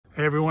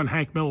Hey everyone,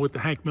 Hank Miller with the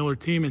Hank Miller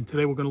team, and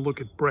today we're going to look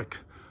at brick.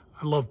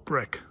 I love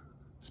brick,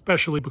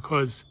 especially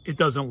because it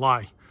doesn't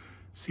lie.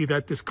 See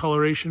that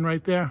discoloration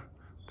right there?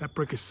 That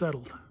brick is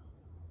settled.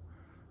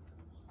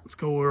 Let's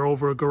go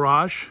over a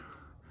garage.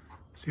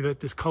 See that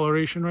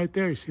discoloration right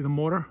there? You see the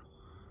mortar?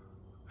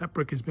 That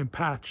brick has been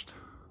patched.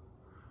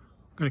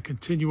 I'm going to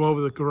continue over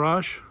the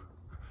garage.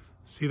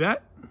 See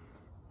that?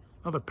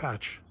 Another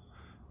patch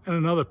and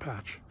another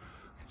patch.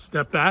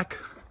 Step back.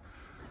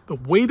 The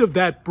weight of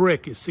that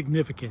brick is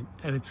significant,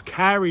 and it's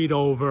carried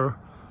over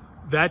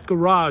that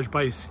garage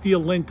by a steel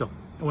lintel.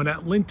 And when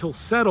that lintel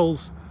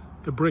settles,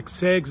 the brick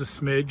sags a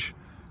smidge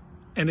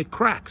and it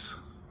cracks.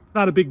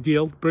 Not a big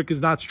deal. Brick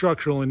is not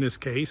structural in this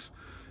case.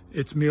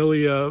 It's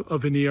merely a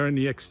veneer in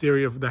the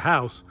exterior of the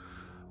house.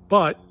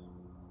 But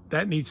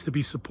that needs to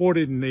be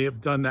supported, and they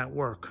have done that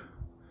work.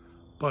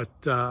 But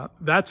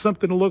that's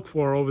something to look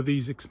for over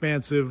these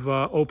expansive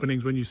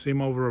openings when you see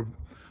them over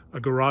a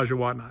garage or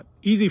whatnot.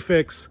 Easy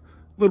fix.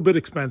 A little bit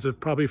expensive,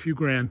 probably a few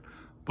grand,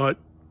 but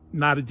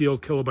not a deal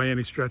killer by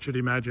any stretch of the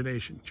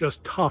imagination.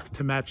 Just tough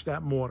to match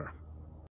that mortar.